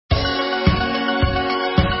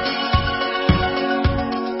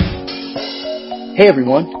Hey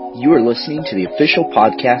everyone, you are listening to the official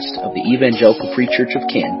podcast of the Evangelical Free Church of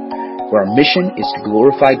Canton, where our mission is to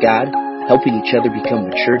glorify God, helping each other become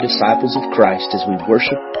mature disciples of Christ as we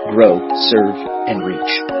worship, grow, serve, and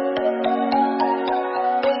reach.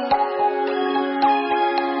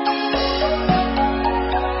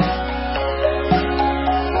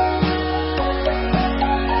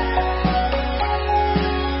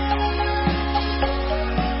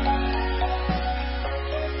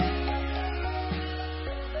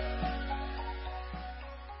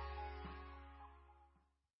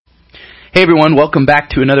 Hey everyone, welcome back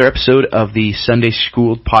to another episode of the Sunday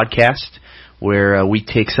School podcast, where we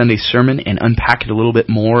take Sunday's sermon and unpack it a little bit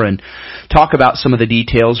more and talk about some of the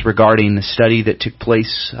details regarding the study that took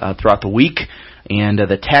place throughout the week and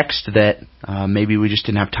the text that maybe we just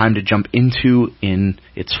didn't have time to jump into in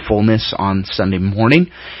its fullness on Sunday morning.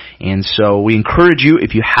 And so we encourage you,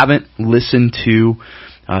 if you haven't listened to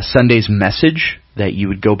Sunday's message, that you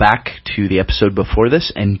would go back to the episode before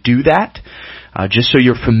this and do that. Just so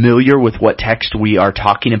you're familiar with what text we are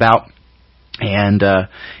talking about. And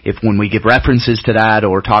if when we give references to that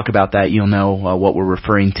or talk about that, you'll know what we're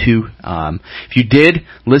referring to. If you did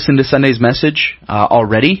listen to Sunday's message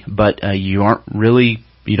already, but you don't really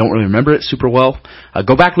remember it super well,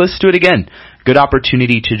 go back, listen to it again. Good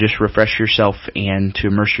opportunity to just refresh yourself and to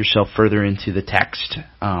immerse yourself further into the text.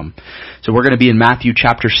 So we're going to be in Matthew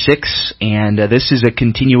chapter 6, and this is a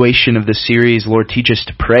continuation of the series, Lord Teach Us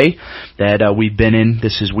to Pray, that we've been in.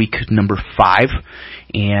 This is week number 5,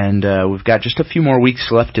 and we've got just a few more weeks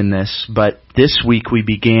left in this, but this week we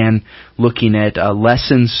began looking at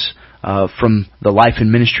lessons from the life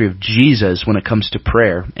and ministry of Jesus when it comes to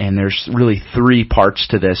prayer, and there's really 3 parts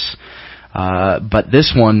to this. But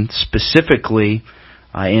this one specifically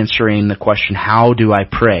answering the question, how do I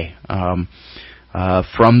pray?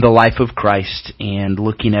 From the life of Christ, and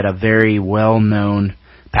looking at a very well-known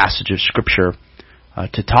passage of Scripture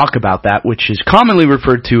to talk about that, which is commonly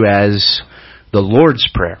referred to as the Lord's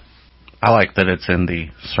Prayer. I like that it's in the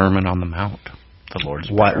Sermon on the Mount, the Lord's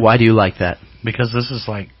Prayer. Why do you like that? Because this is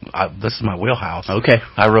this is my wheelhouse. Okay.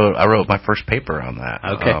 I wrote my first paper on that.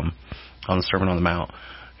 Okay. On the Sermon on the Mount.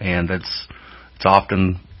 And it's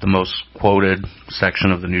often the most quoted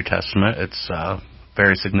section of the New Testament. It's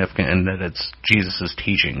very significant in that it's Jesus'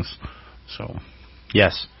 teachings. So,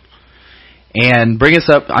 yes. And bring us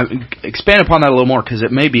up, expand upon that a little more, because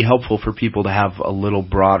it may be helpful for people to have a little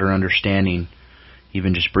broader understanding,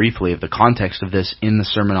 even just briefly, of the context of this in the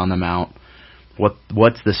Sermon on the Mount.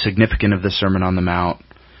 What's the significance of the Sermon on the Mount?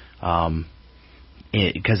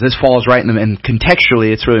 Because this falls right in the, and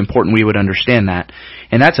contextually it's really important we would understand that.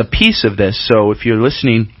 And that's a piece of this. So if you're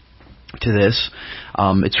listening to this,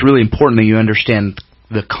 it's really important that you understand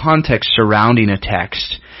the context surrounding a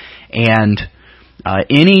text. And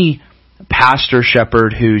any pastor,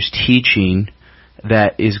 shepherd who's teaching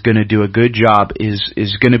that is going to do a good job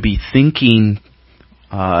is going to be thinking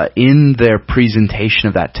in their presentation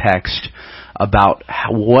of that text about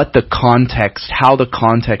how the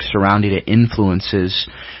context surrounding it influences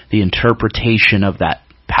the interpretation of that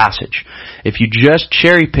passage. If you just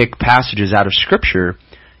cherry pick passages out of Scripture,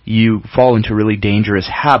 you fall into a really dangerous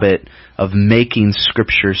habit of making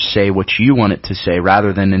Scripture say what you want it to say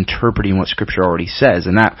rather than interpreting what Scripture already says.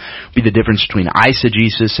 And that would be the difference between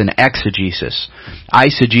eisegesis and exegesis.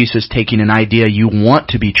 Eisegesis, taking an idea you want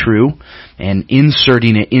to be true and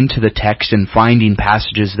inserting it into the text and finding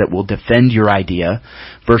passages that will defend your idea,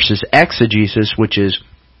 versus exegesis, which is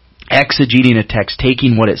exegeting a text,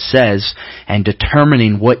 taking what it says and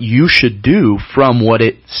determining what you should do from what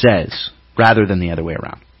it says, rather than the other way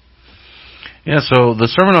around. Yeah, so the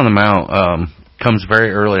Sermon on the Mount comes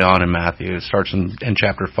very early on in Matthew. It starts in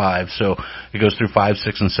chapter 5, so it goes through 5,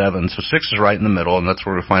 6, and 7. So 6 is right in the middle, and that's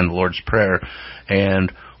where we find the Lord's Prayer.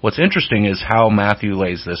 And what's interesting is how Matthew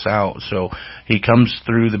lays this out. So he comes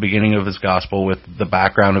through the beginning of his gospel with the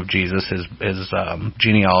background of Jesus, his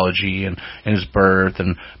genealogy and his birth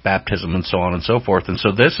and baptism and so on and so forth. And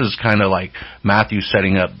so this is kind of like Matthew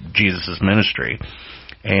setting up Jesus' ministry.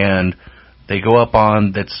 And they go up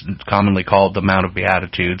on, that's commonly called the Mount of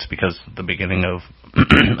Beatitudes, because the beginning of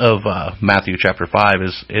Matthew chapter 5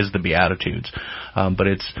 is the Beatitudes. But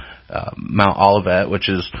it's Mount Olivet, which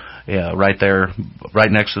is right there,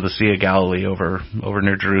 right next to the Sea of Galilee over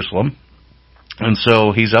near Jerusalem. And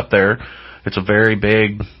so he's up there. It's a very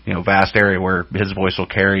big, vast area where his voice will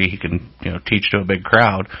carry. He can, teach to a big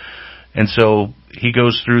crowd. And so he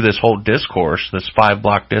goes through this whole discourse, this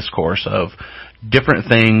 5-block discourse of different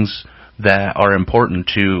things that are important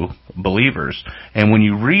to believers. And when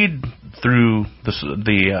you read through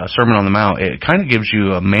the Sermon on the Mount, it kind of gives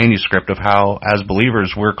you a manuscript of how, as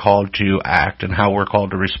believers, we're called to act and how we're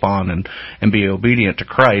called to respond and be obedient to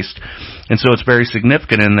Christ. And so it's very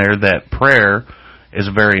significant in there that prayer is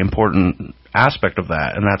a very important aspect of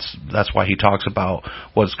that, and that's why he talks about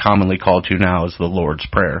what's commonly called to now as the Lord's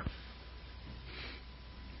Prayer.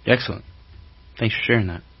 Excellent. Thanks for sharing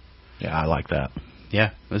that. Yeah, I like that.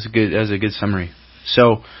 Yeah, that was a good summary.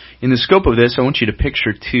 So, in the scope of this, I want you to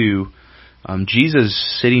picture too,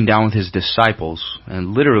 Jesus sitting down with his disciples,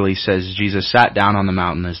 and literally says Jesus sat down on the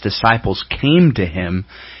mountain. His disciples came to him,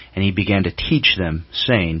 and he began to teach them,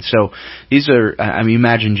 saying. So these are,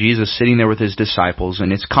 imagine Jesus sitting there with his disciples,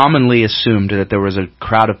 and it's commonly assumed that there was a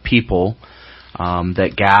crowd of people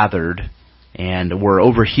that gathered and were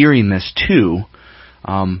overhearing this too.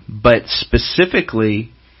 But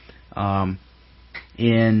specifically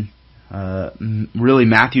in really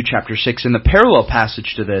Matthew chapter 6, and the parallel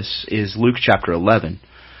passage to this is Luke chapter 11,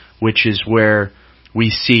 which is where we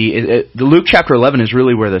see, the Luke chapter 11 is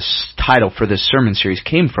really where the title for this sermon series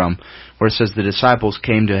came from, where it says the disciples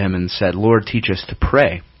came to him and said, "Lord, teach us to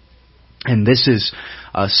pray." And this is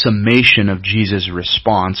a summation of Jesus'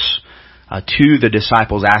 response to the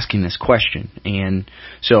disciples asking this question. And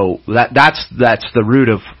so that's the root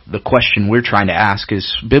of the question we're trying to ask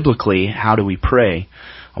is, biblically, how do we pray?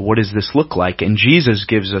 What does this look like? And Jesus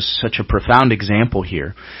gives us such a profound example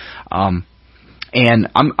here. And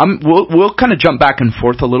we'll kind of jump back and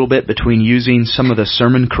forth a little bit between using some of the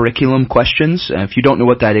sermon curriculum questions. If you don't know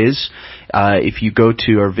what that is, if you go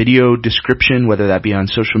to our video description, whether that be on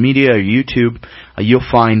social media or YouTube, you'll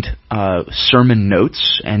find sermon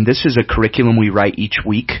notes. And this is a curriculum we write each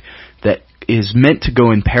week that is meant to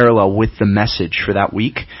go in parallel with the message for that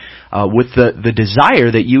week, with the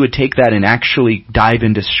desire that you would take that and actually dive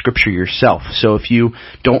into Scripture yourself. So if you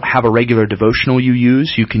don't have a regular devotional you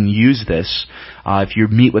use, you can use this. If you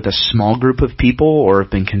meet with a small group of people or have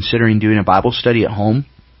been considering doing a Bible study at home,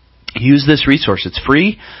 use this resource. It's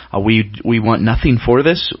free. We want nothing for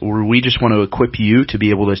this, or we just want to equip you to be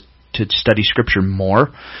able to study Scripture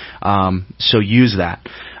more. So use that.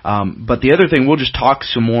 But the other thing, we'll just talk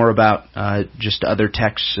some more about just other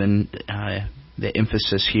texts and the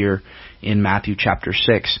emphasis here in Matthew chapter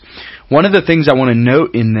 6. One of the things I want to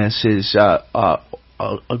note in this is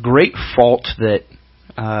a great fault that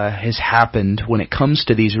has happened when it comes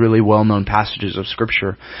to these really well-known passages of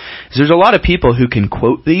Scripture. Is there's a lot of people who can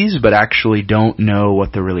quote these but actually don't know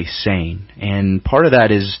what they're really saying. And part of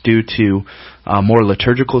that is due to more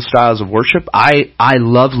liturgical styles of worship. I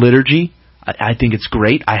love liturgy. I think it's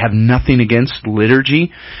great. I have nothing against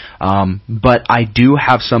liturgy, but I do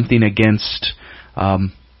have something against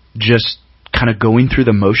just kind of going through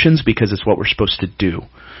the motions because it's what we're supposed to do.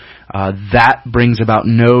 That brings about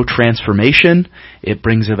no transformation. It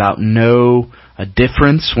brings about no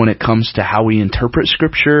difference when it comes to how we interpret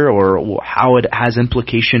Scripture or how it has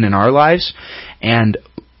implication in our lives. And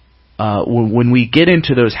when we get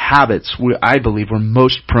into those habits, I believe we're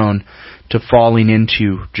most prone to falling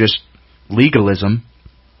into just legalism,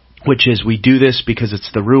 which is we do this because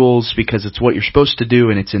it's the rules, because it's what you're supposed to do,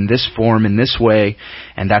 and it's in this form, in this way,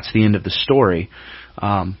 and that's the end of the story.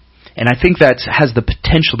 And I think that has the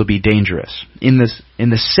potential to be dangerous. In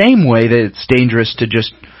the same way that it's dangerous to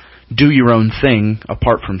just do your own thing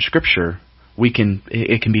apart from Scripture,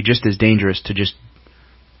 it can be just as dangerous to just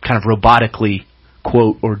kind of robotically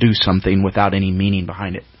quote or do something without any meaning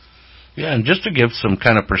behind it. Yeah, and just to give some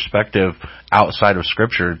kind of perspective outside of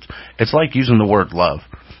Scripture, it's like using the word love.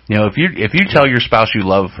 You know, if you tell your spouse you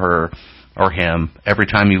love her or him every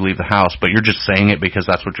time you leave the house, but you're just saying it because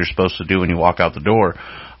that's what you're supposed to do when you walk out the door,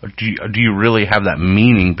 do you really have that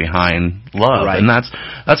meaning behind love? Right. And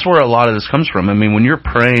that's where a lot of this comes from. I mean, when you're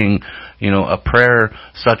praying, a prayer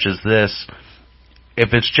such as this,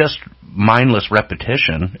 if it's just mindless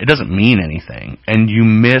repetition, it doesn't mean anything, and you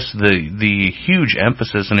miss the huge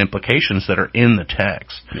emphasis and implications that are in the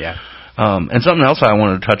text. Yeah. And something else I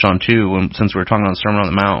wanted to touch on too, since we were talking on the Sermon on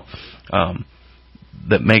the Mount,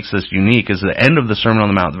 that makes this unique is the end of the Sermon on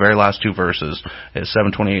the Mount, the very last two verses, is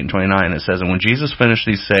 7:28 and 29. It says, "And when Jesus finished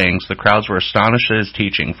these sayings, the crowds were astonished at his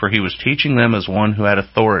teaching, for he was teaching them as one who had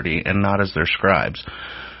authority and not as their scribes."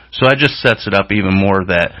 So that just sets it up even more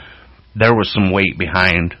that there was some weight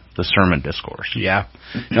behind the sermon discourse. Yeah.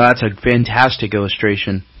 No, that's a fantastic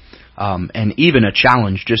illustration. And even a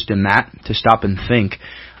challenge just in that, to stop and think,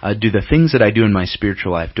 do the things that I do in my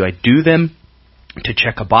spiritual life, do I do them to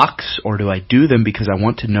check a box, or do I do them because I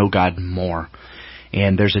want to know God more?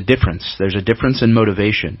 And there's a difference. There's a difference in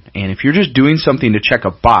motivation. And if you're just doing something to check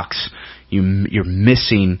a box, you're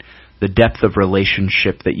missing the depth of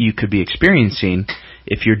relationship that you could be experiencing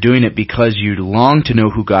if you're doing it because you long to know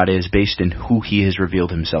who God is based in who He has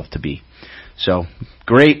revealed Himself to be. So,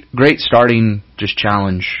 great starting just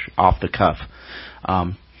challenge off the cuff.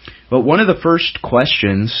 But one of the first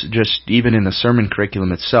questions, just even in the sermon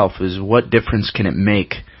curriculum itself, is what difference can it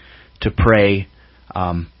make to pray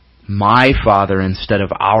my Father instead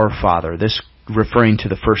of our Father? This referring to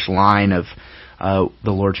the first line of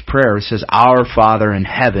the Lord's Prayer. It says, "Our Father in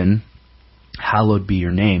heaven, hallowed be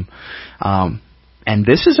your name." And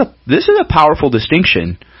this is a powerful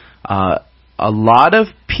distinction. A lot of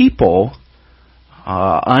people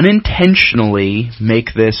unintentionally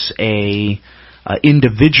make this a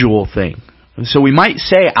individual thing. So we might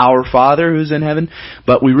say our Father who's in heaven,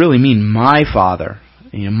 but we really mean my Father.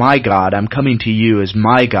 My God, I'm coming to you as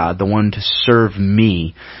my God, the one to serve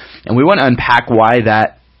me. And we want to unpack why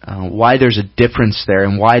there's a difference there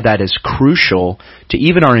and why that is crucial to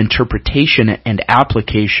even our interpretation and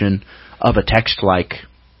application of a text like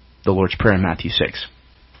the Lord's Prayer in Matthew 6.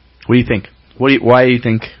 What do you think? Why do you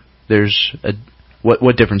think there's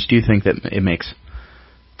what difference do you think that it makes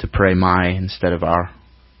to pray my instead of our?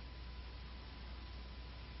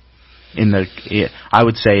 I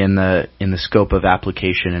would say in the scope of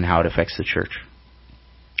application and how it affects the church.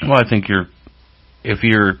 Well, I think if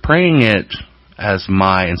you're praying it as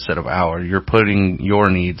my instead of our, you're putting your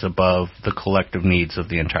needs above the collective needs of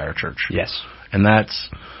the entire church. Yes. And that's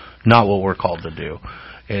not what we're called to do.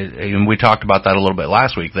 And we talked about that a little bit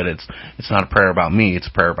last week, that it's not a prayer about me, it's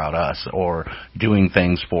a prayer about us, or doing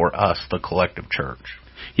things for us, the collective church.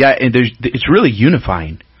 Yeah, and it's really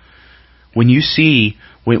unifying. When you see,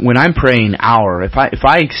 when I'm praying our, if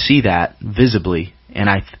I see that visibly, and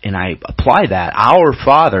I apply that, our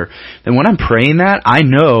Father, then when I'm praying that, I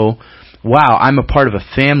know, wow, I'm a part of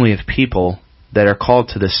a family of people that are called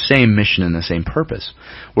to the same mission and the same purpose.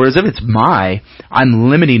 Whereas if it's I'm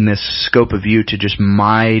limiting this scope of view to just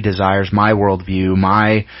my desires, my worldview,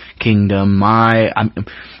 my kingdom,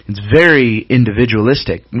 it's very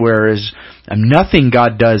individualistic, whereas nothing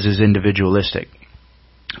God does is individualistic.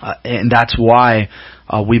 And that's why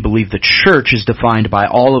we believe the church is defined by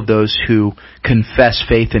all of those who confess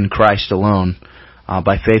faith in Christ alone,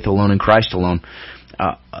 by faith alone in Christ alone.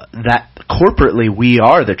 That corporately we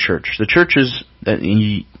are the church. The church is,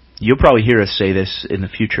 you'll probably hear us say this in the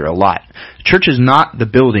future a lot. The church is not the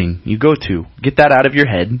building you go to. Get that out of your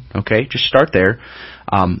head, okay? Just start there.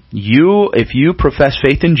 If you profess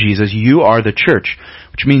faith in Jesus, you are the church,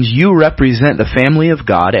 which means you represent the family of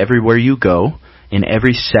God everywhere you go, in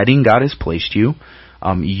every setting God has placed you.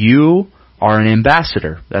 You are an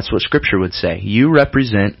ambassador. That's what Scripture would say. You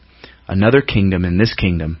represent another kingdom in this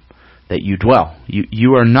kingdom that you dwell.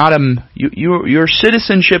 You are not your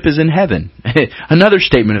citizenship is in heaven. Another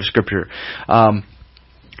statement of Scripture.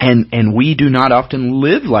 And we do not often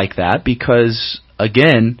live like that because,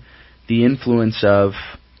 again, the influence of,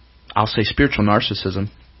 I'll say, spiritual narcissism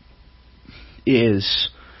is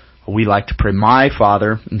we like to pray my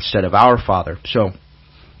Father instead of our Father. So,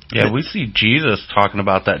 yeah, we see Jesus talking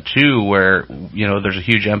about that too, where, there's a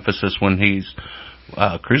huge emphasis when He's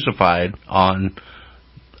crucified on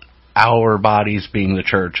our bodies being the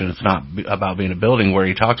church, and it's not about being a building, where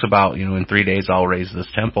He talks about, in 3 days I'll raise this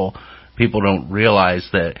temple. People don't realize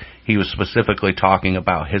that He was specifically talking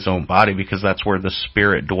about His own body, because that's where the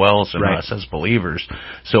Spirit dwells in us as believers.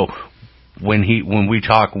 So when we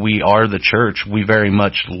talk, we are the church, we very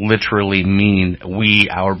much literally mean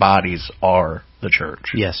our bodies are the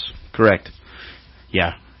church. Yes, correct.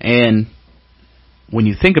 Yeah. And when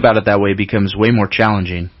you think about it that way, it becomes way more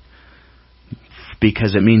challenging,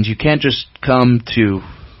 because it means you can't just come to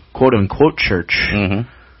quote-unquote church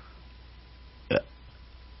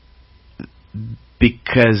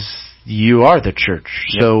because you are the church.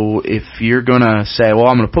 Yep. So if you're going to say, well,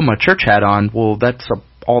 I'm going to put my church hat on, well, that's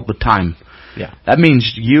all the time. Yeah. That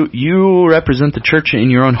means you represent the church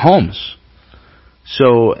in your own homes.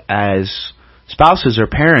 So as spouses or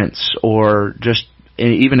parents, or just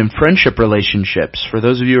even in friendship relationships, for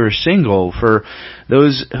those of you who are single, for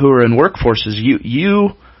those who are in workforces,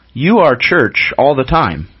 you are church all the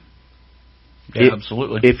time. Yeah,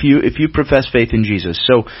 absolutely. If you profess faith in Jesus.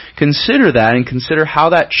 So consider that, and consider how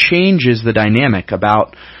that changes the dynamic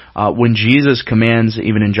about when Jesus commands,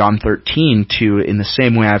 even in John 13, to, in the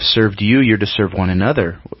same way I've served you, you're to serve one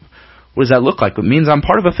another. What does that look like? It means I'm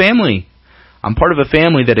part of a family. I'm part of a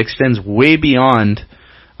family that extends way beyond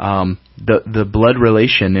the blood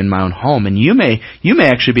relation in my own home. And you may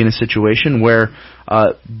actually be in a situation where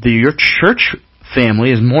your church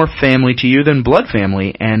family is more family to you than blood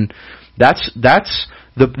family, and that's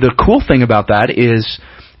the cool thing about that is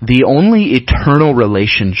the only eternal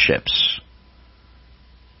relationships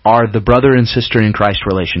are the brother and sister in Christ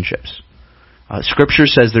relationships. Scripture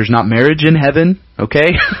says there's not marriage in heaven,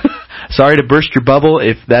 okay? Sorry to burst your bubble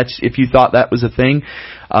if you thought that was a thing.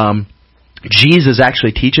 Jesus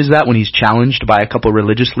actually teaches that when he's challenged by a couple of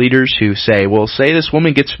religious leaders who say, well, say this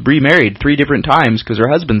woman gets remarried 3 different times because her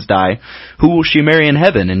husbands die. Who will she marry in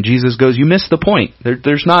heaven? And Jesus goes, you missed the point.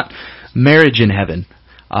 There's not marriage in heaven.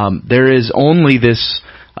 There is only this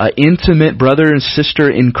intimate brother and sister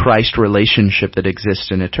in Christ relationship that exists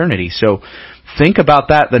in eternity. So think about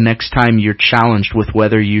that the next time you're challenged with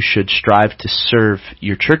whether you should strive to serve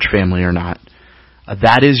your church family or not.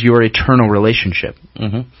 That is your eternal relationship.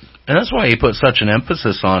 Mm-hmm. And that's why he put such an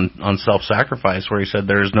emphasis on self-sacrifice, where he said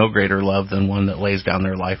there is no greater love than one that lays down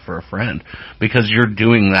their life for a friend, because you're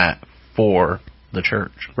doing that for the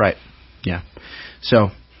church. Right. Yeah.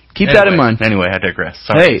 So keep that in mind. Anyway, I digress.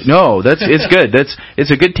 Sorry. Hey, no, it's good.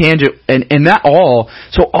 It's a good tangent, and that all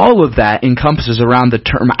of that encompasses around the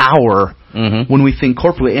term hour. Mm-hmm. When we think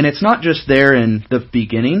corporately. And it's not just there in the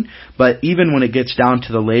beginning, but even when it gets down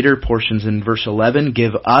to the later portions in verse 11,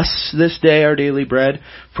 give us this day our daily bread,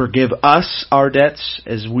 forgive us our debts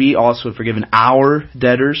as we also have forgiven our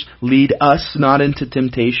debtors, lead us not into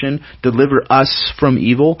temptation, deliver us from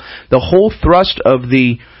evil. The whole thrust of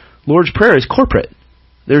the Lord's Prayer is corporate.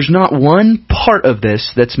 There's not one part of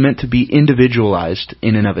this that's meant to be individualized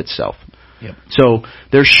in and of itself. Yep. So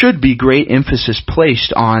there should be great emphasis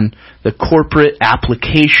placed on the corporate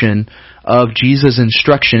application of Jesus'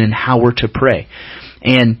 instruction in how we're to pray.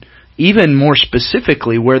 And even more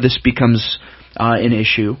specifically, where this becomes an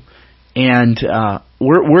issue, and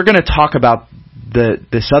we're going to talk about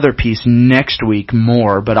this other piece next week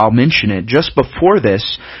more, but I'll mention it. Just before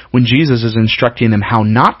this, when Jesus is instructing them how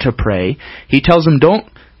not to pray, he tells them,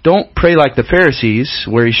 Don't pray like the Pharisees,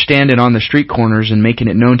 where you're standing on the street corners and making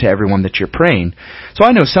it known to everyone that you're praying. So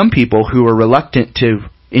I know some people who are reluctant to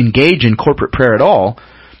engage in corporate prayer at all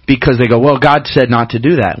because they go, well, God said not to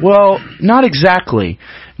do that. Well, not exactly.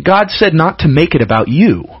 God said not to make it about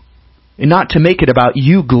you, and not to make it about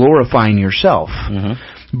you glorifying yourself.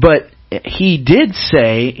 Mm-hmm. But He did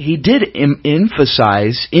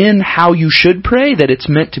emphasize in how you should pray that it's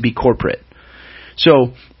meant to be corporate.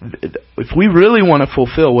 So, if we really want to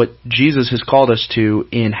fulfill what Jesus has called us to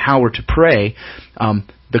in how we're to pray,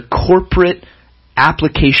 the corporate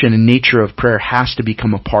application and nature of prayer has to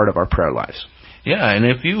become a part of our prayer lives. Yeah, and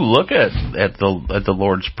if you look at the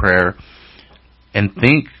Lord's Prayer and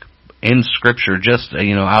think in Scripture, just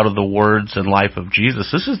out of the words and life of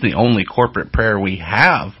Jesus, this is the only corporate prayer we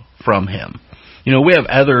have from Him. We have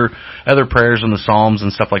other prayers in the Psalms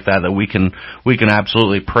and stuff like that we can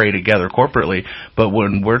absolutely pray together corporately. But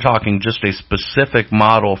when we're talking just a specific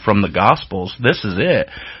model from the Gospels, this is it.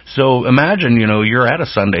 So imagine, you're at a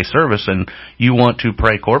Sunday service and you want to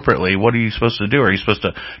pray corporately. What are you supposed to do? Are you supposed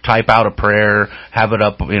to type out a prayer, have it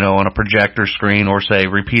up, on a projector screen, or say,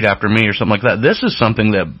 repeat after me or something like that? This is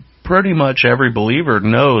something that pretty much every believer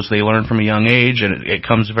knows. They learn from a young age, and it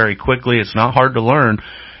comes very quickly. It's not hard to learn.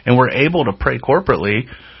 And we're able to pray corporately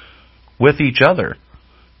with each other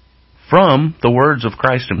from the words of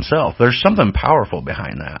Christ Himself. There's something powerful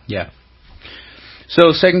behind that. Yeah.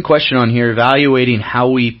 So, second question on here, evaluating how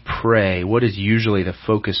we pray. What is usually the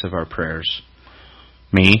focus of our prayers?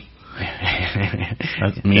 Me.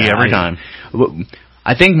 That's me every time.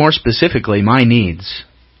 I think more specifically, my needs.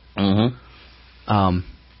 Mm-hmm.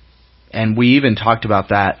 And we even talked about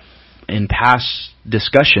that in past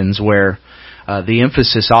discussions where the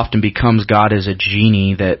emphasis often becomes God as a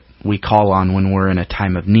genie that we call on when we're in a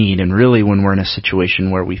time of need, and really when we're in a situation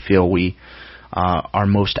where we feel we are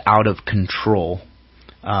most out of control.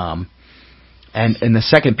 And the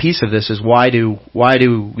second piece of this is why do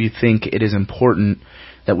we think it is important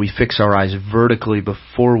that we fix our eyes vertically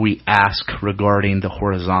before we ask regarding the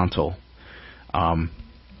horizontal? And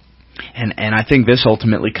I think this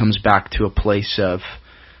ultimately comes back to a place of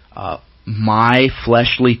my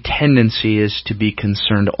fleshly tendency is to be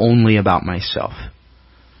concerned only about myself.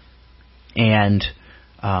 And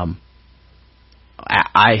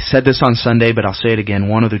I said this on Sunday, but I'll say it again.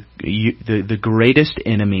 One of the greatest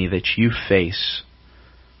enemy that you face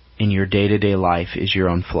in your day-to-day life is your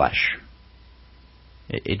own flesh.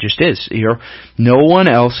 It just is. No one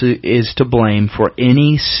else is to blame for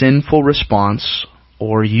any sinful response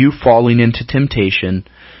or you falling into temptation.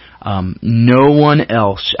 No one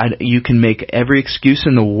else. You can make every excuse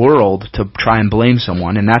in the world to try and blame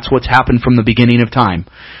someone, and that's what's happened from the beginning of time.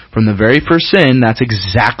 From the very first sin, that's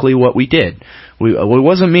exactly what we did. It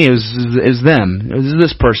wasn't me, it was them. It was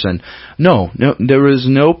this person. No, there was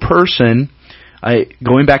no person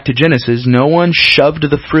Going back to Genesis, no one shoved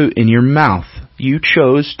the fruit in your mouth. You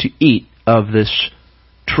chose to eat of this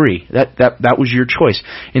tree. That was your choice.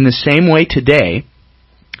 In the same way today,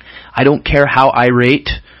 I don't care how irate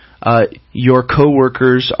your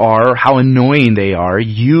coworkers are, how annoying they are,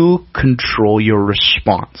 you control your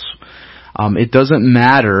response. It doesn't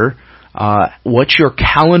matter what your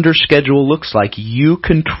calendar schedule looks like. You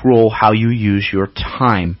control how you use your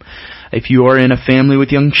time. If you are in a family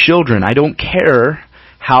with young children, I don't care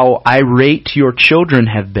how irate your children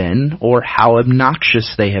have been or how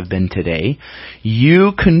obnoxious they have been today.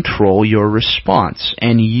 You control your response,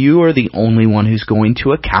 and you are the only one who's going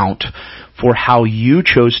to account for how you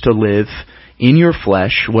chose to live in your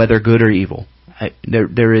flesh, whether good or evil.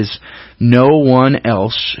 There is no one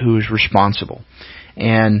else who is responsible.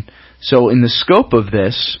 And so in the scope of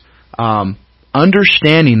this,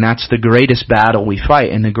 understanding that's the greatest battle we fight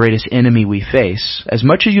and the greatest enemy we face, as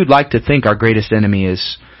much as you'd like to think our greatest enemy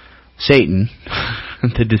is Satan,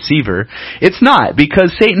 the deceiver, it's not,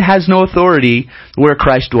 because Satan has no authority where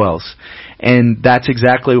Christ dwells. And that's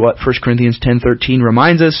exactly what 1 Corinthians 10:13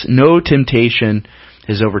 reminds us. No temptation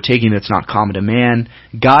is overtaking that's not common to man.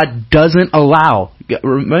 God doesn't allow,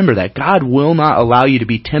 remember that, God will not allow you to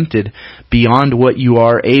be tempted beyond what you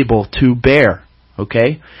are able to bear.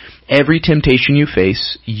 Okay? Every temptation you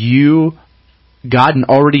face, God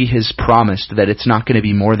already has promised that it's not going to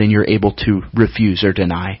be more than you're able to refuse or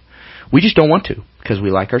deny. We just don't want to, because we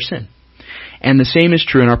like our sin. And the same is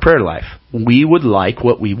true in our prayer life. We would like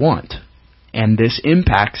what we want. And this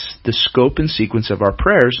impacts the scope and sequence of our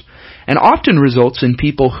prayers, and often results in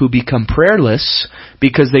people who become prayerless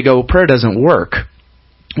because they go, prayer doesn't work.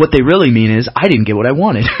 What they really mean is, I didn't get what I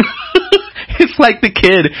wanted. It's like the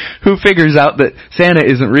kid who figures out that Santa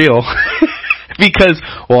isn't real because,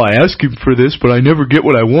 well, I asked him for this, but I never get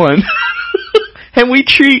what I want. And we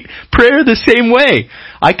treat prayer the same way.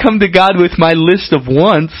 I come to God with my list of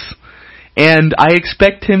wants, and I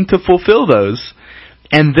expect Him to fulfill those.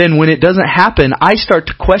 And then when it doesn't happen, I start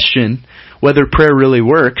to question whether prayer really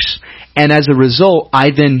works. And as a result,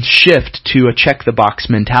 I then shift to a check-the-box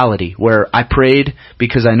mentality, where I prayed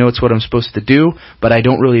because I know it's what I'm supposed to do, but I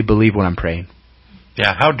don't really believe what I'm praying.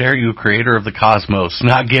 Yeah, how dare you, creator of the cosmos,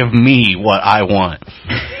 not give me what I want?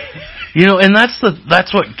 And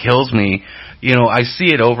that's what kills me. I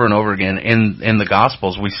see it over and over again in the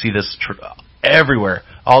Gospels. We see this everywhere.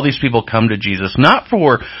 All these people come to Jesus, not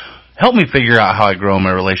for, help me figure out how I grow in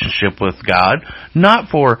my relationship with God, not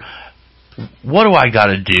for, what do I got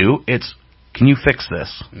to do? It's, can you fix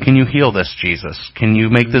this? Can you heal this, Jesus? Can you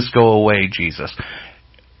make this go away, Jesus?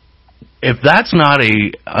 If that's not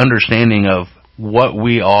a understanding of what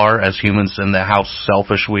we are as humans and how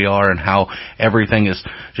selfish we are and how everything is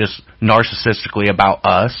just narcissistically about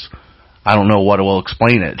us, I don't know what will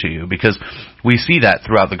explain it to you, because we see that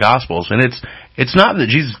throughout the Gospels. And it's not that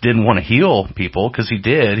Jesus didn't want to heal people, because He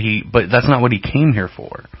did, but that's not what He came here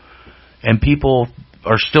for. And people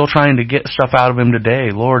are still trying to get stuff out of Him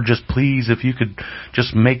today. Lord, just please, if you could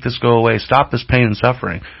just make this go away, stop this pain and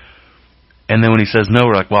suffering. And then when He says no,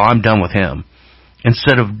 we're like, well, I'm done with Him.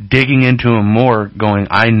 Instead of digging into Him more, going,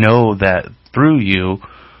 I know that through you,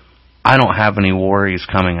 I don't have any worries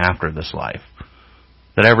coming after this life.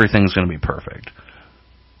 That everything's going to be perfect.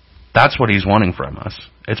 That's what He's wanting from us.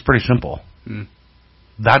 It's pretty simple. Mm.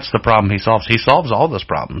 That's the problem He solves. He solves all those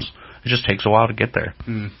problems. It just takes a while to get there.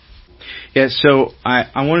 Mm. Yeah, so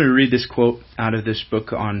I wanted to read this quote out of this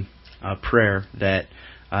book on prayer that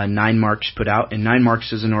 9 Marks put out. And 9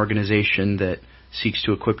 Marks is an organization that seeks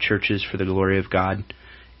to equip churches for the glory of God,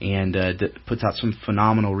 and that puts out some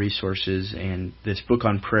phenomenal resources. And this book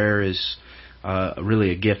on prayer is really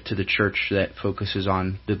a gift to the church that focuses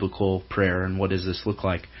on biblical prayer and what does this look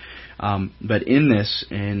like. But in this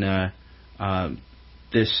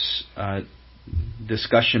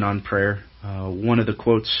discussion on prayer, one of the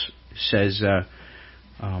quotes says,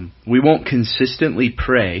 we won't consistently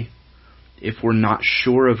pray if we're not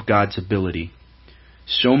sure of God's ability.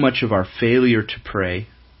 So much of our failure to pray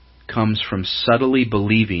comes from subtly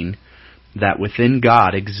believing that within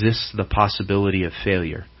God exists the possibility of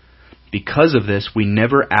failure. Because of this, we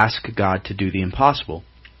never ask God to do the impossible.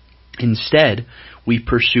 Instead, we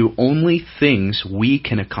pursue only things we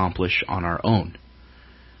can accomplish on our own.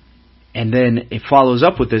 And then it follows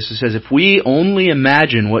up with this. It says, if we only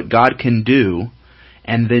imagine what God can do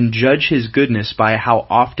and then judge His goodness by how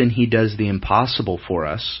often He does the impossible for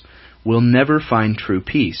us, we'll never find true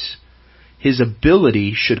peace. His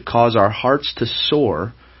ability should cause our hearts to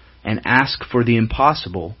soar and ask for the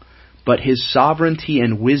impossible, but His sovereignty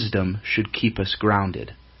and wisdom should keep us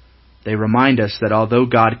grounded. They remind us that although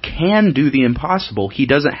God can do the impossible, He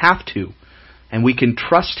doesn't have to. and we can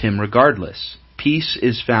trust Him regardless. Peace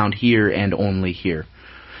is found here and only here.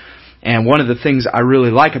 And one of the things I really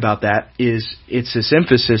like about that is it's this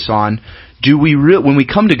emphasis on, when we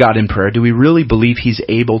come to God in prayer, do we really believe He's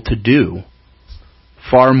able to do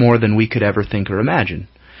far more than we could ever think or imagine?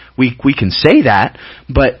 We can say that,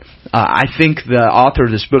 but I think the author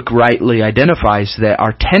of this book rightly identifies that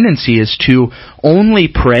our tendency is to only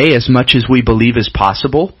pray as much as we believe is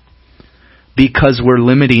possible because we're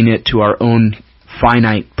limiting it to our own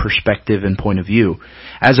finite perspective and point of view,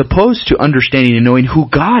 as opposed to understanding and knowing who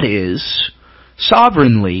God is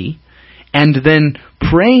sovereignly, and then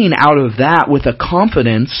praying out of that with a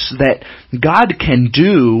confidence that God can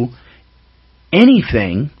do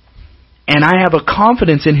anything, and I have a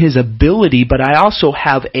confidence in His ability, but I also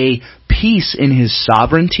have a peace in His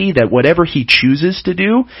sovereignty that whatever He chooses to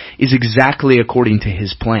do is exactly according to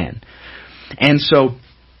His plan. And so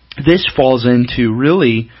this falls into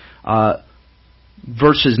really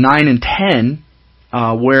verses 9 and 10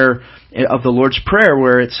 where of the Lord's Prayer,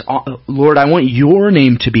 where it's, Lord, I want Your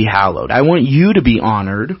name to be hallowed. I want You to be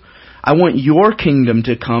honored. I want Your kingdom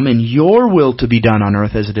to come and Your will to be done on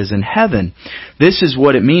earth as it is in heaven. This is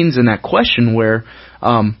what it means in that question where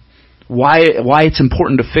why it's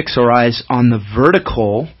important to fix our eyes on the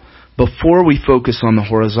vertical before we focus on the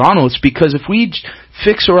horizontal. It's because if we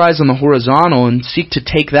fix our eyes on the horizontal and seek to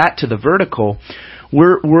take that to the vertical,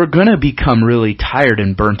 we're going to become really tired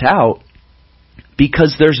and burnt out,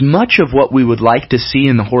 because there's much of what we would like to see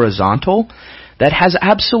in the horizontal that has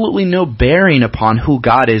absolutely no bearing upon who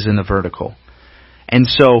God is in the vertical. And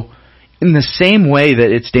so, in the same way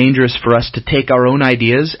that it's dangerous for us to take our own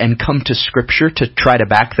ideas and come to Scripture to try to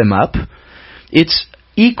back them up, it's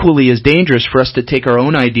equally as dangerous for us to take our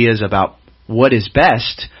own ideas about what is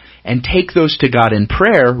best and take those to God in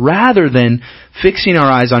prayer, rather than fixing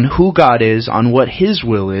our eyes on who God is, on what His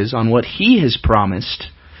will is, on what He has promised,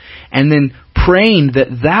 and then praying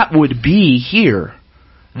that would be here,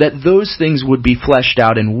 that those things would be fleshed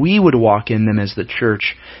out and we would walk in them as the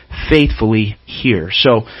church faithfully here.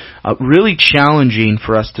 So really challenging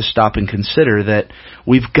for us to stop and consider that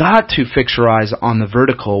we've got to fix our eyes on the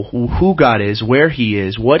vertical, who God is, where He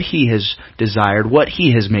is, what He has desired, what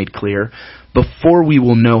He has made clear, before we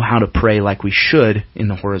will know how to pray like we should in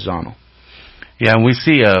the horizontal. Yeah, and we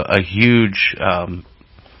see a huge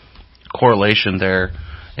correlation there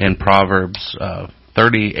in Proverbs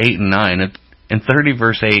 38 and 9. And 30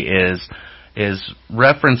 verse 8 is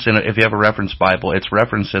referenced in, if you have a reference Bible, it's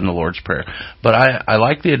referenced in the Lord's Prayer. But I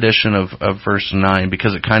like the addition of verse 9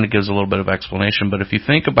 because it kind of gives a little bit of explanation. But if you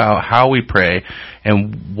think about how we pray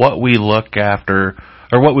and what we look after,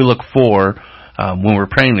 or what we look for when we're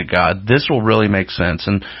praying to God, this will really make sense.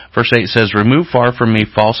 And verse 8 says, "Remove far from me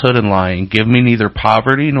falsehood and lying. Give me neither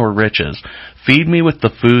poverty nor riches. Feed me with the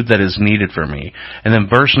food that is needed for me." And then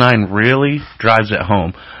verse 9 really drives it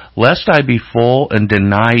home. "Lest I be full and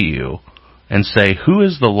deny you and say, who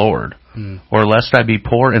is the Lord? Or lest I be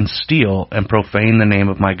poor and steal and profane the name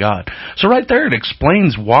of my God." So right there it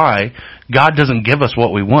explains why God doesn't give us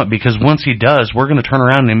what we want, because once He does, we're going to turn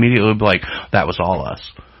around and immediately be like, that was all us.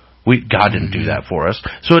 God didn't do that for us.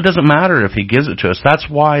 So it doesn't matter if He gives it to us. That's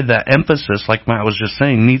why the emphasis, like Matt was just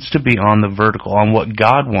saying, needs to be on the vertical, on what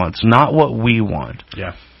God wants, not what we want.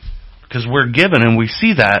 Yeah. Because we're given, and we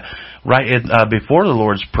see that right before the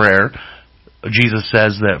Lord's Prayer. Jesus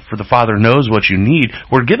says that for the Father knows what you need.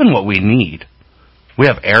 We're given what we need. We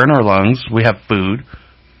have air in our lungs. We have food.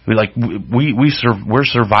 We're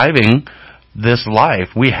surviving this life.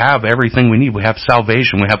 We have everything we need. We have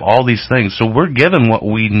salvation. We have all these things. So we're given what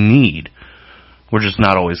we need. We're just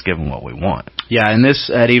not always given what we want. Yeah, and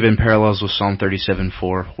that even parallels with Psalm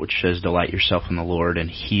 37:4, which says, "Delight yourself in the Lord,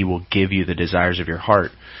 and He will give you the desires of your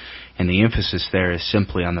heart." And the emphasis there is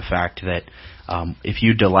simply on the fact that if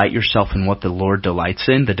you delight yourself in what the Lord delights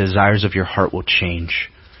in, the desires of your heart will change.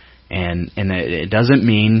 And it doesn't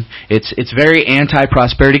mean, it's very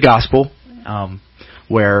anti-prosperity gospel,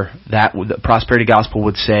 where the prosperity gospel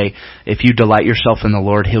would say, if you delight yourself in the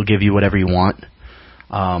Lord, He'll give you whatever you want.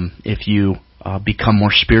 If you become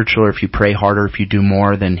more spiritual, or if you pray harder, if you do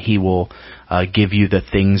more, then He will give you the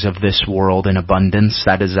things of this world in abundance.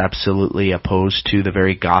 That is absolutely opposed to the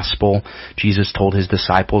very gospel. Jesus told His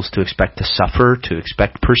disciples to expect to suffer, to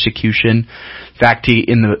expect persecution. In fact,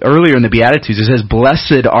 earlier in the Beatitudes, it says,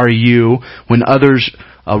 "Blessed are you when others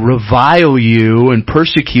revile you and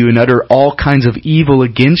persecute and utter all kinds of evil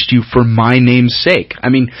against you for my name's sake." I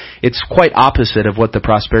mean, it's quite opposite of what the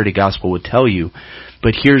prosperity gospel would tell you.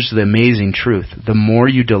 But here's the amazing truth. The more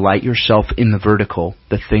you delight yourself in the vertical,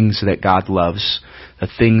 the things that God loves, the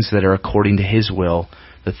things that are according to His will,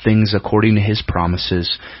 the things according to His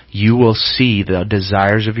promises, you will see the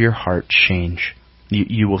desires of your heart change.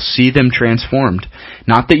 You will see them transformed.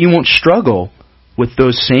 Not that you won't struggle with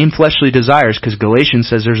those same fleshly desires, because Galatians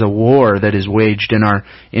says there's a war that is waged in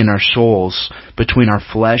our souls between our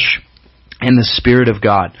flesh and the Spirit of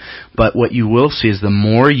God. But what you will see is the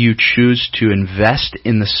more you choose to invest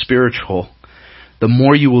in the spiritual, the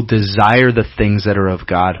more you will desire the things that are of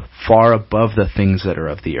God far above the things that are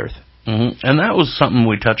of the earth. Mm-hmm. And that was something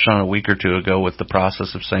we touched on a week or two ago with the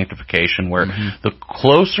process of sanctification, where the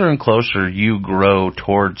closer and closer you grow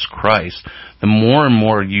towards Christ, the more and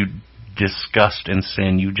more you disgust in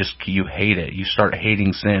sin. You hate it. You start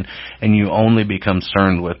hating sin, and you only become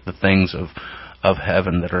concerned with the things of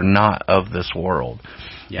heaven that are not of this world.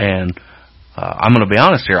 Yeah. And I'm going to be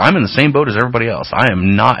honest here. I'm in the same boat as everybody else. I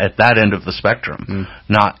am not at that end of the spectrum,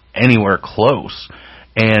 not anywhere close.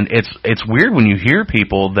 And it's weird when you hear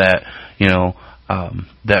people that,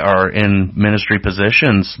 that are in ministry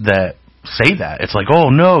positions that say that. It's like, oh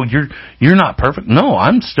no, you're not perfect. No,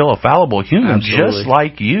 I'm still a fallible human, just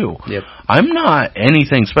like you. Yep. I'm not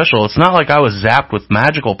anything special. It's not like I was zapped with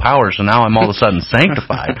magical powers and now I'm all of a sudden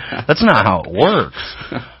sanctified. That's not how it works.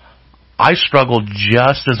 I struggle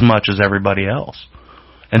just as much as everybody else.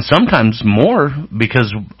 And sometimes more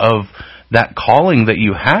because of that calling that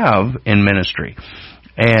you have in ministry.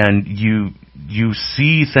 And you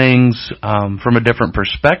see things from a different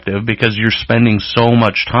perspective because you're spending so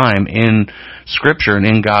much time in Scripture and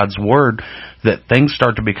in God's Word that things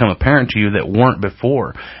start to become apparent to you that weren't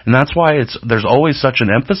before. And that's why there's always such an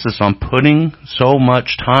emphasis on putting so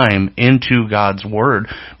much time into God's Word,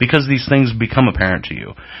 because these things become apparent to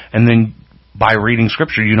you. And then by reading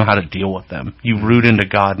Scripture, you know how to deal with them. You root into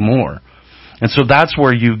God more. And so that's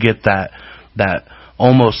where you get that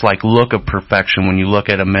almost like look of perfection when you look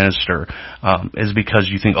at a minister, is because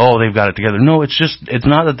you think, oh, they've got it together. No, it's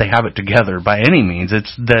not that they have it together by any means.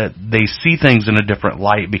 It's that they see things in a different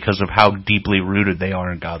light because of how deeply rooted they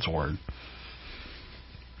are in God's Word.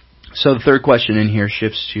 So the third question in here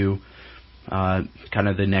shifts to kind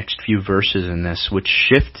of the next few verses in this, which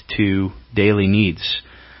shift to daily needs.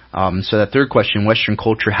 So that third question, Western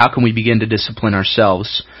culture, how can we begin to discipline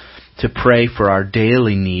ourselves to pray for our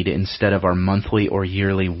daily need instead of our monthly or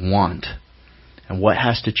yearly want? And what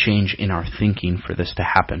has to change in our thinking for this to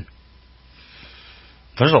happen?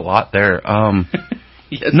 There's a lot there.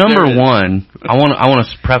 Yes, Number one, I want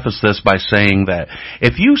to preface this by saying that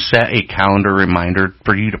if you set a calendar reminder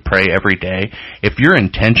for you to pray every day, if your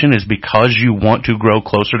intention is because you want to grow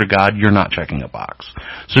closer to God, you're not checking a box.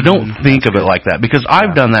 So don't think of it like that, because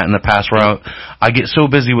I've done that in the past where I get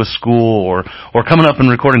so busy with school or coming up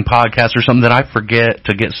and recording podcasts or something that I forget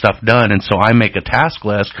to get stuff done, and so I make a task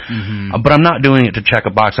list, but I'm not doing it to check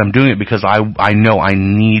a box. I'm doing it because I know I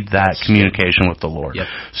need that communication with the Lord.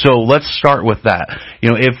 Yep. So let's start with that.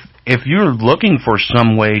 If you're looking for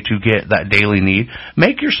some way to get that daily need,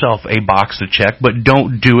 make yourself a box to check, but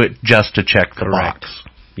don't do it just to check the box.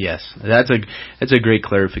 Yes, that's a great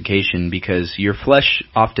clarification, because your flesh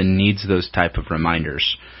often needs those type of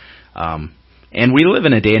reminders. And we live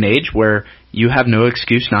in a day and age where you have no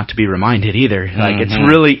excuse not to be reminded either. Like, it's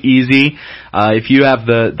really easy. If you have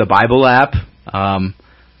the Bible app,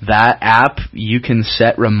 that app, you can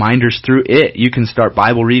set reminders through it. You can start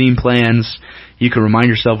Bible reading plans. You can remind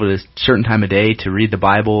yourself at a certain time of day to read the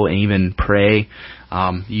Bible and even pray.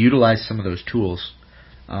 Utilize some of those tools.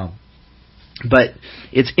 But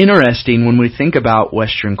it's interesting when we think about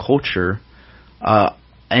Western culture,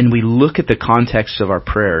 and we look at the context of our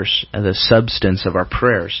prayers and the substance of our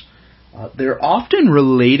prayers. They're often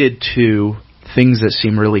related to things that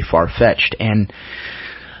seem really far-fetched. And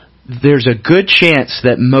there's a good chance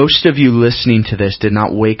that most of you listening to this did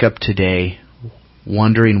not wake up today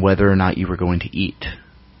wondering whether or not you were going to eat.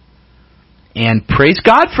 And praise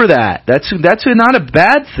God for that. That's not a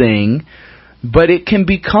bad thing, but it can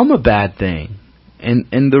become a bad thing.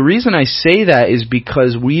 And the reason I say that is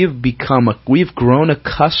because we've grown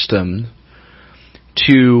accustomed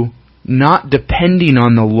to not depending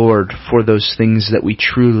on the Lord for those things that we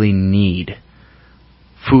truly need.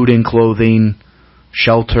 Food and clothing,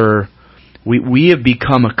 shelter. We have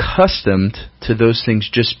become accustomed to those things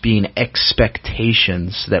just being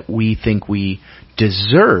expectations that we think we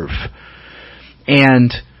deserve.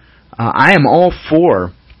 And I am all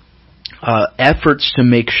for efforts to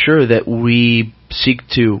make sure that we seek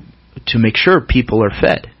to make sure people are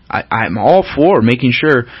fed. I'm all for making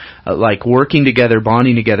sure, like working together,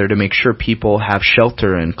 bonding together to make sure people have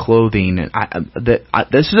shelter and clothing. And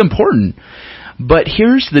this is important. But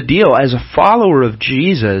here's the deal. As a follower of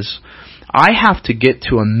Jesus, I have to get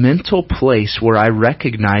to a mental place where I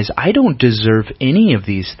recognize I don't deserve any of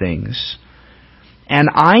these things. And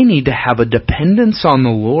I need to have a dependence on the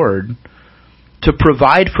Lord to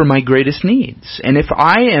provide for my greatest needs. And if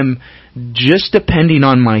I am just depending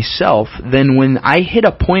on myself, then when I hit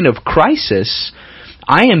a point of crisis,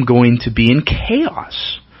 I am going to be in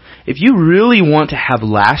chaos. If you really want to have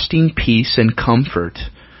lasting peace and comfort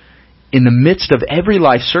in the midst of every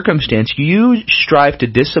life circumstance, you strive to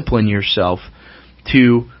discipline yourself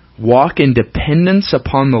to walk in dependence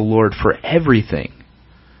upon the Lord for everything.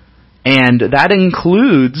 And that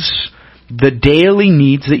includes the daily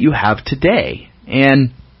needs that you have today.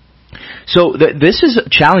 And so this is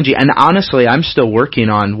challenging. And honestly, I'm still working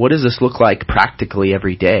on what does this look like practically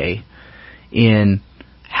every day in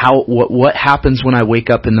what happens when I wake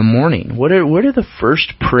up in the morning. What are the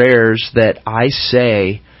first prayers that I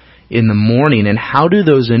say in the morning, and how do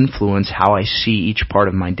those influence how I see each part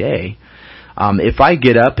of my day? If I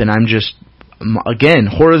get up and I'm just, again,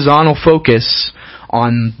 horizontal focus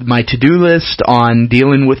on my to-do list, on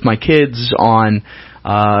dealing with my kids, on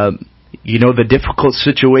the difficult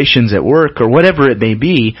situations at work or whatever it may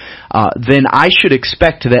be, then I should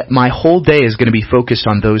expect that my whole day is going to be focused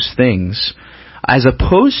on those things, as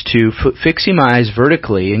opposed to fixing my eyes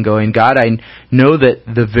vertically and going, God, I know that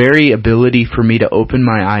the very ability for me to open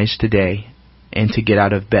my eyes today and to get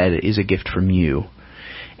out of bed is a gift from you.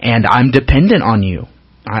 And I'm dependent on you.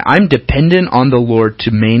 I'm dependent on the Lord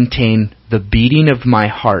to maintain the beating of my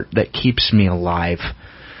heart that keeps me alive.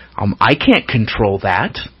 I can't control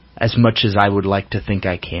that as much as I would like to think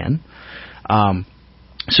I can.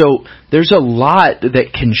 So there's a lot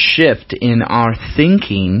that can shift in our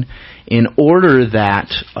thinking in order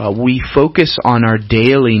that we focus on our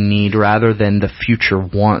daily need rather than the future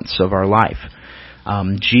wants of our life.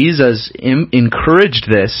 Jesus encouraged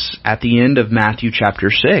this at the end of Matthew chapter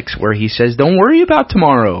 6, where he says, don't worry about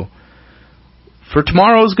tomorrow, for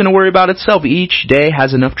tomorrow is going to worry about itself. Each day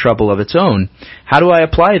has enough trouble of its own. How do I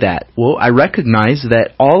apply that? Well, I recognize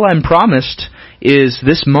that all I'm promised is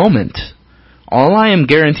this moment. All I am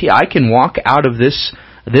guaranteed, I can walk out of this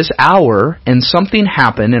hour and something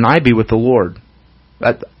happen and I be with the Lord.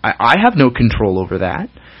 I have no control over that.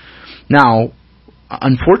 Now,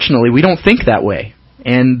 unfortunately, we don't think that way.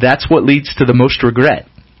 And that's what leads to the most regret,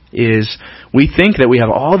 is we think that we have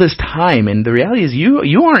all this time, and the reality is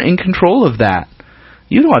you aren't in control of that.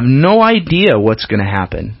 You don't have no idea what's going to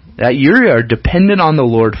happen. That you are dependent on the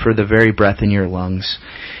Lord for the very breath in your lungs.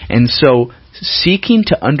 And so, seeking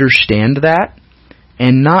to understand that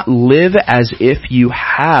and not live as if you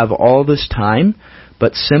have all this time,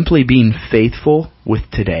 but simply being faithful with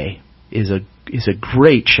today is a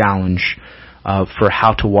great challenge for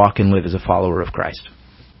how to walk and live as a follower of Christ.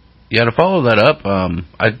 Yeah, to follow that up,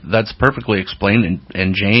 that's perfectly explained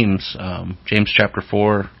in James, James chapter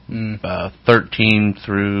 4, 13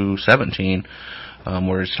 through 17,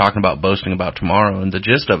 where he's talking about boasting about tomorrow. And the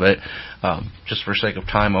gist of it, just for sake of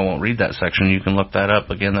time, I won't read that section. You can look that up.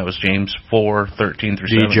 Again, that was James 4, 13 through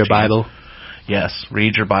 17. Read your Bible. Yes,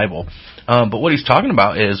 read your Bible. But what he's talking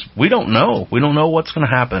about is we don't know. We don't know what's going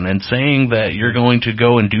to happen. And saying that you're going to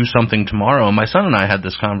go and do something tomorrow, and my son and I had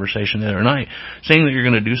this conversation the other night, saying that you're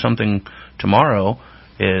going to do something tomorrow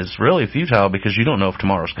is really futile because you don't know if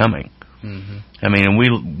tomorrow's coming. Mm-hmm. I mean, and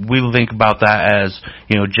we think about that as,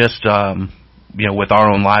 just, with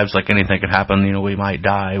our own lives, like anything could happen, we might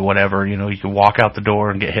die, whatever, you can walk out the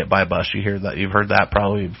door and get hit by a bus. You've heard that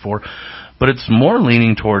probably before. But it's more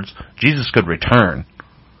leaning towards Jesus could return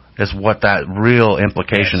is what that real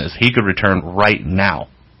implication is. He could return right now.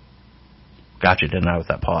 Gotcha, didn't I, with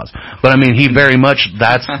that pause? But I mean, he very much,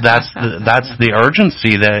 that's the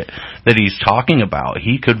urgency that he's talking about.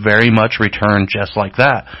 He could very much return just like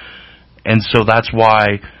that. And so that's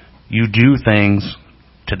why you do things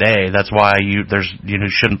today. That's why you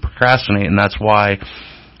shouldn't procrastinate, and that's why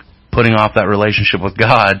putting off that relationship with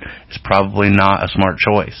God is probably not a smart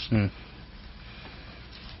choice.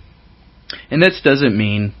 And this doesn't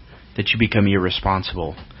mean that you become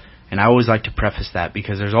irresponsible. And I always like to preface that,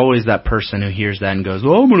 because there's always that person who hears that and goes,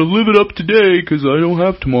 well, I'm going to live it up today because I don't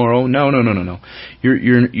have tomorrow. No.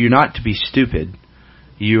 You're not to be stupid.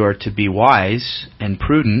 You are to be wise and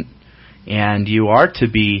prudent, and you are to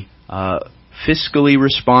be fiscally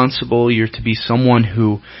responsible. You're to be someone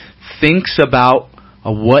who thinks about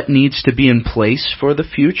what needs to be in place for the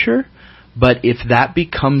future. But if that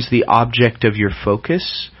becomes the object of your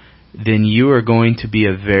focus, then you are going to be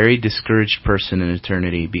a very discouraged person in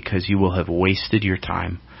eternity, because you will have wasted your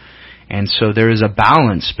time. And so there is a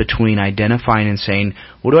balance between identifying and saying,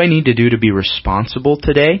 what do I need to do to be responsible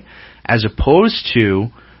today, as opposed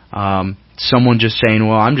to someone just saying,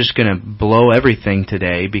 well, I'm just going to blow everything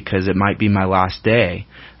today because it might be my last day.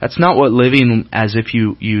 That's not what living as if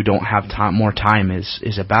you don't have more time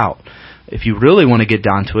is about. If you really want to get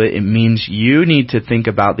down to it, it means you need to think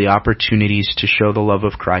about the opportunities to show the love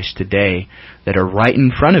of Christ today that are right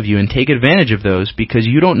in front of you and take advantage of those, because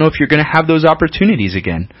you don't know if you're going to have those opportunities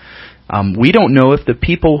again. We don't know if the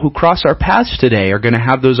people who cross our paths today are going to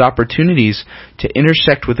have those opportunities to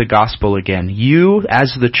intersect with the gospel again. You,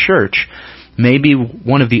 as the church, may be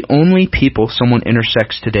one of the only people someone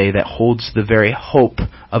intersects today that holds the very hope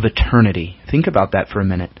of eternity. Think about that for a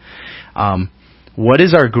minute. What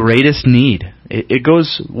is our greatest need? It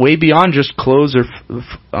goes way beyond just clothes or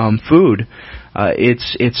food.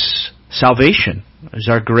 It's salvation is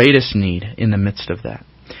our greatest need in the midst of that.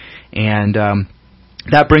 And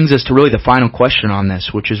that brings us to really the final question on this,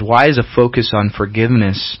 which is, why is a focus on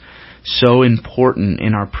forgiveness so important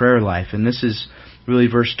in our prayer life? And this is really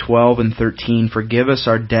verse 12 and 13. Forgive us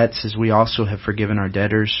our debts as we also have forgiven our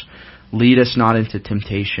debtors. Lead us not into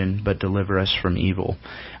temptation, but deliver us from evil.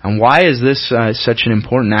 And why is this such an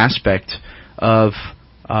important aspect of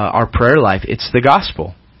our prayer life? It's the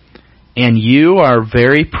gospel. And you are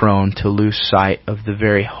very prone to lose sight of the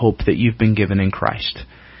very hope that you've been given in Christ.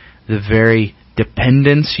 The very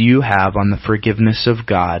dependence you have on the forgiveness of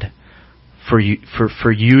God for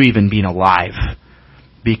you even being alive,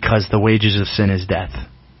 because the wages of sin is death.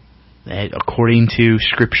 According to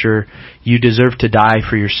Scripture, you deserve to die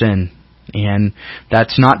for your sin. And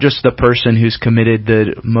that's not just the person who's committed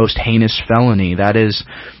the most heinous felony. That is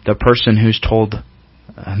the person who's told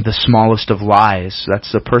the smallest of lies.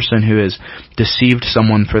 That's the person who has deceived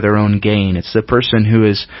someone for their own gain. It's the person who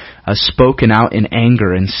has spoken out in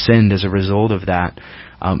anger and sinned as a result of that.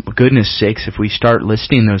 Goodness sakes, if we start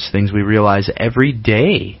listing those things, we realize every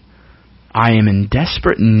day I am in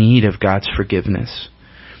desperate need of God's forgiveness.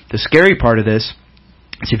 The scary part of this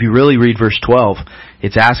is, if you really read verse 12,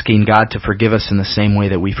 it's asking God to forgive us in the same way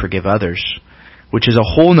that we forgive others, which is a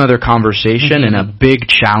whole nother conversation and a big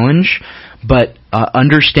challenge. But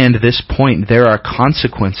understand this point, there are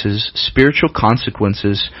consequences, spiritual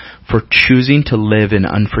consequences, for choosing to live in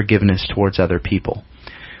unforgiveness towards other people.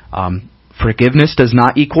 Forgiveness does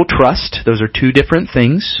not equal trust. Those are two different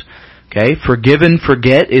things. Okay, forgive and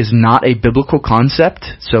forget is not a biblical concept,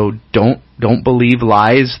 so don't believe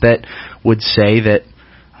lies that would say that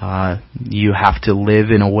you have to live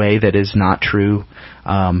in a way that is not true.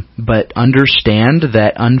 But understand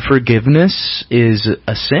that unforgiveness is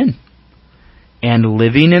a sin. And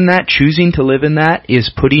living in that, choosing to live in that,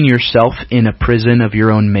 is putting yourself in a prison of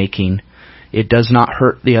your own making. It does not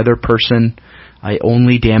hurt the other person. It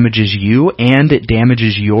only damages you, and it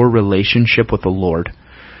damages your relationship with the Lord.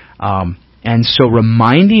 And so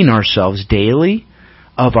reminding ourselves daily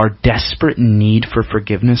of our desperate need for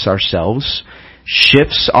forgiveness ourselves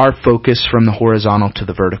shifts our focus from the horizontal to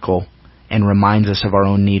the vertical and reminds us of our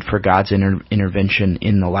own need for God's intervention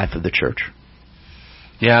in the life of the church.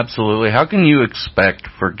 Yeah, absolutely. How can you expect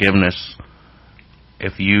forgiveness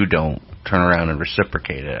if you don't turn around and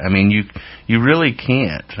reciprocate it? I mean, you really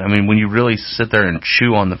can't. I mean, when you really sit there and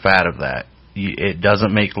chew on the fat of that, it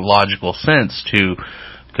doesn't make logical sense to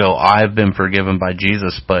go, I've been forgiven by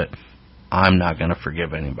Jesus, but I'm not going to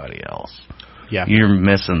forgive anybody else. Yeah. You're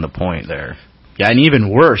missing the point there. Yeah, and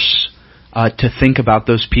even worse, to think about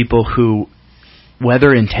those people who,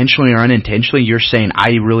 whether intentionally or unintentionally, you're saying,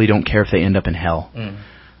 I really don't care if they end up in hell.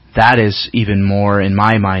 That is even more, in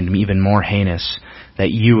my mind, even more heinous,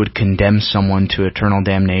 that you would condemn someone to eternal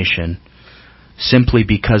damnation simply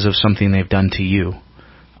because of something they've done to you.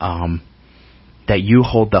 That you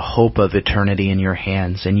hold the hope of eternity in your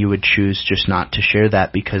hands, and you would choose just not to share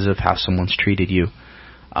that because of how someone's treated you.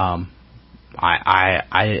 I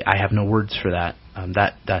have no words for that.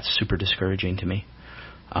 That's super discouraging to me.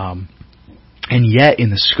 And yet, in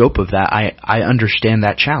the scope of that, I understand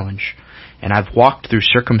that challenge. And I've walked through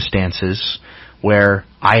circumstances where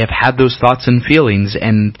I have had those thoughts and feelings,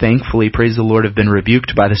 and thankfully, praise the Lord, have been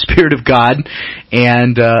rebuked by the Spirit of God,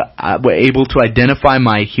 and able to identify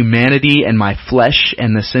my humanity and my flesh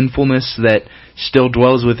and the sinfulness that still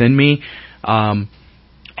dwells within me, and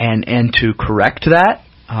to correct that.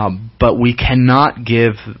 But we cannot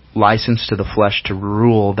give license to the flesh to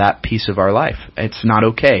rule that piece of our life. It's not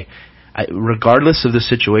okay. Regardless of the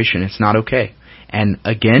situation, it's not okay. And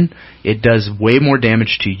again, it does way more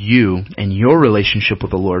damage to you and your relationship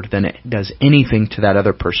with the Lord than it does anything to that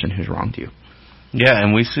other person who's wronged you. Yeah,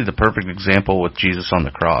 and we see the perfect example with Jesus on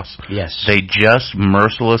the cross. Yes. They just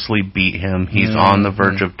mercilessly beat him. He's on the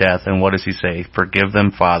verge of death. And what does he say? Forgive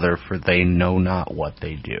them, Father, for they know not what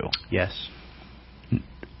they do. Yes.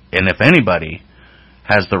 And if anybody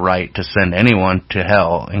has the right to send anyone to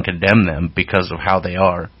hell and condemn them because of how they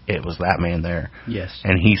are. It was that man there. Yes.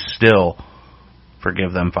 And he's still,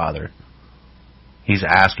 forgive them, Father. He's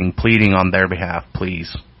asking, pleading on their behalf,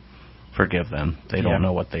 please forgive them. They don't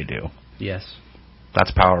know what they do. Yes.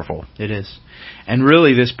 That's powerful. It is. And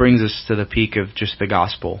really this brings us to the peak of just the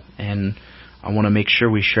gospel. And I want to make sure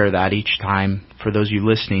we share that each time for those of you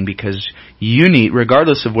listening, because you need,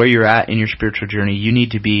 regardless of where you're at in your spiritual journey, you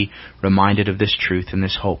need to be reminded of this truth and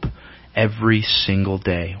this hope every single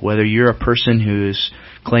day. Whether you're a person who's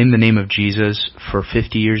claimed the name of Jesus for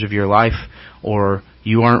 50 years of your life, or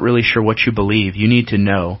you aren't really sure what you believe, you need to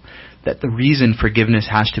know that the reason forgiveness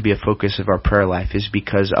has to be a focus of our prayer life is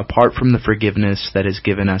because apart from the forgiveness that is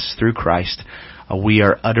given us through Christ, we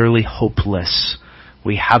are utterly hopeless.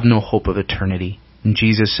 We have no hope of eternity. And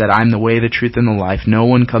Jesus said, I'm the way, the truth, and the life. No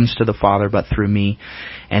one comes to the Father but through me.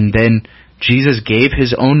 And then Jesus gave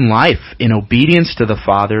His own life in obedience to the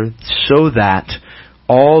Father so that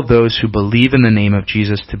all those who believe in the name of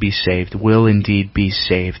Jesus to be saved will indeed be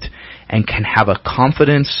saved and can have a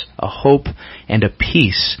confidence, a hope, and a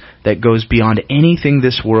peace that goes beyond anything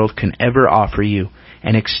this world can ever offer you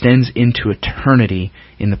and extends into eternity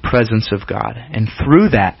in the presence of God. And through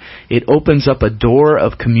that, it opens up a door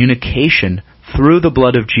of communication through the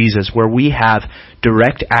blood of Jesus where we have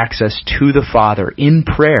direct access to the Father in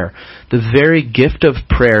prayer. The very gift of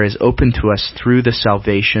prayer is open to us through the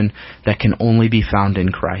salvation that can only be found in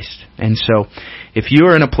Christ. And so, if you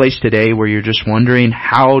are in a place today where you're just wondering,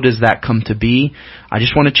 how does that come to be? I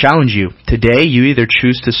just want to challenge you. Today, you either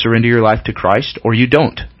choose to surrender your life to Christ or you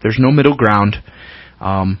don't. There's no middle ground.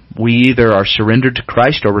 We either are surrendered to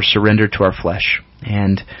Christ or we're surrendered to our flesh.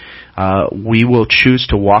 And we will choose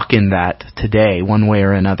to walk in that today, one way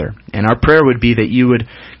or another. And our prayer would be that you would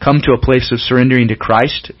come to a place of surrendering to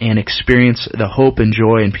Christ and experience the hope and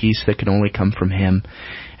joy and peace that can only come from Him.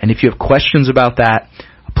 And if you have questions about that,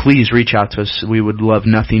 please reach out to us. We would love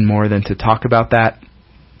nothing more than to talk about that,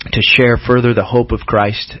 to share further the hope of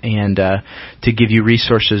Christ, and to give you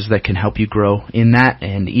resources that can help you grow in that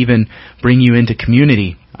and even bring you into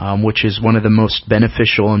community, which is one of the most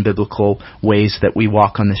beneficial and biblical ways that we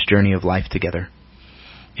walk on this journey of life together.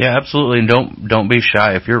 Yeah, absolutely. And don't be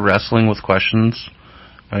shy. If you're wrestling with questions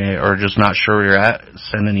or just not sure where you're at,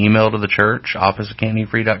 send an email to the church,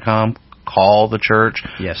 office@cantonfree.com. Call the church.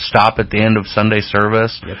 Yes. Stop at the end of Sunday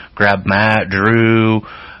service. Yep. Grab Matt, Drew,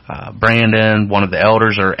 Brandon, one of the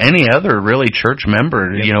elders, or any other really church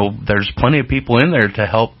member. Yep. You know, there's plenty of people in there to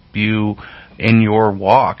help you in your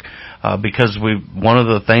walk. Because one of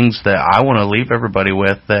the things that I want to leave everybody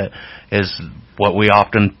with that is what we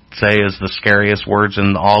often say is the scariest words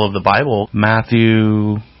in all of the Bible.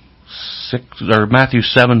 Matthew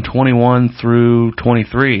 7:21 through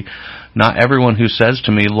 23. Not everyone who says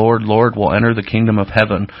to me, Lord, Lord, will enter the kingdom of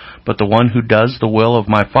heaven, but the one who does the will of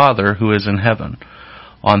my Father who is in heaven.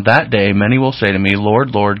 On that day, many will say to me,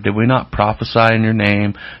 Lord, Lord, did we not prophesy in your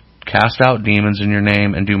name, cast out demons in your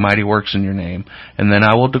name, and do mighty works in your name? And then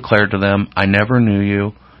I will declare to them, I never knew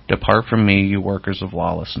you. Depart from me, you workers of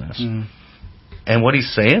lawlessness. Mm. And what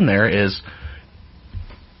he's saying there is,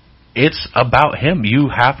 it's about Him. You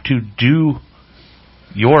have to do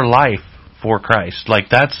your life for Christ. Like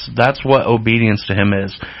that's what obedience to Him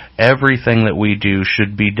is. Everything that we do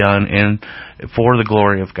should be done for the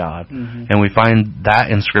glory of God. Mm-hmm. And we find that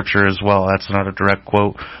in Scripture as well. That's not a direct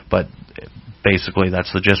quote, but basically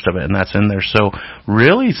that's the gist of it, and that's in there. So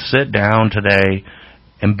really sit down today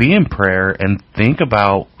and be in prayer and think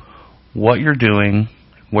about what you're doing,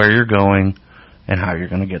 where you're going, and how you're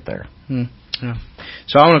going to get there. Yeah.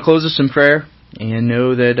 So I want to close this in prayer and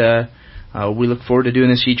know that we look forward to doing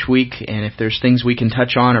this each week, and if there's things we can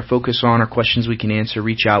touch on or focus on or questions we can answer,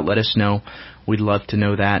 reach out, let us know. We'd love to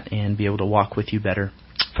know that and be able to walk with you better.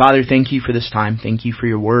 Father, thank you for this time. Thank you for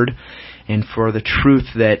your word and for the truth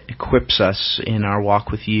that equips us in our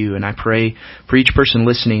walk with you. And I pray for each person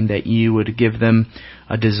listening that you would give them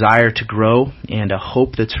a desire to grow and a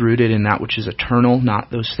hope that's rooted in that which is eternal,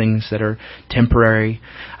 not those things that are temporary.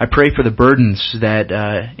 I pray for the burdens that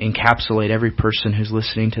encapsulate every person who's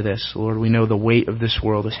listening to this. Lord, we know the weight of this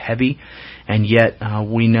world is heavy, and yet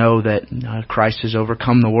we know that Christ has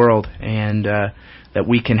overcome the world, and that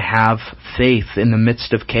we can have faith in the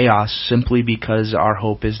midst of chaos simply because our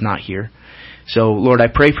hope is not here. So, Lord, I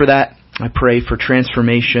pray for that. I pray for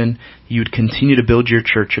transformation. You would continue to build your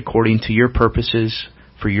church according to your purposes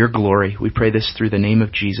for your glory. We pray this through the name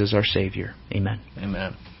of Jesus, our Savior. Amen.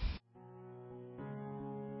 Amen.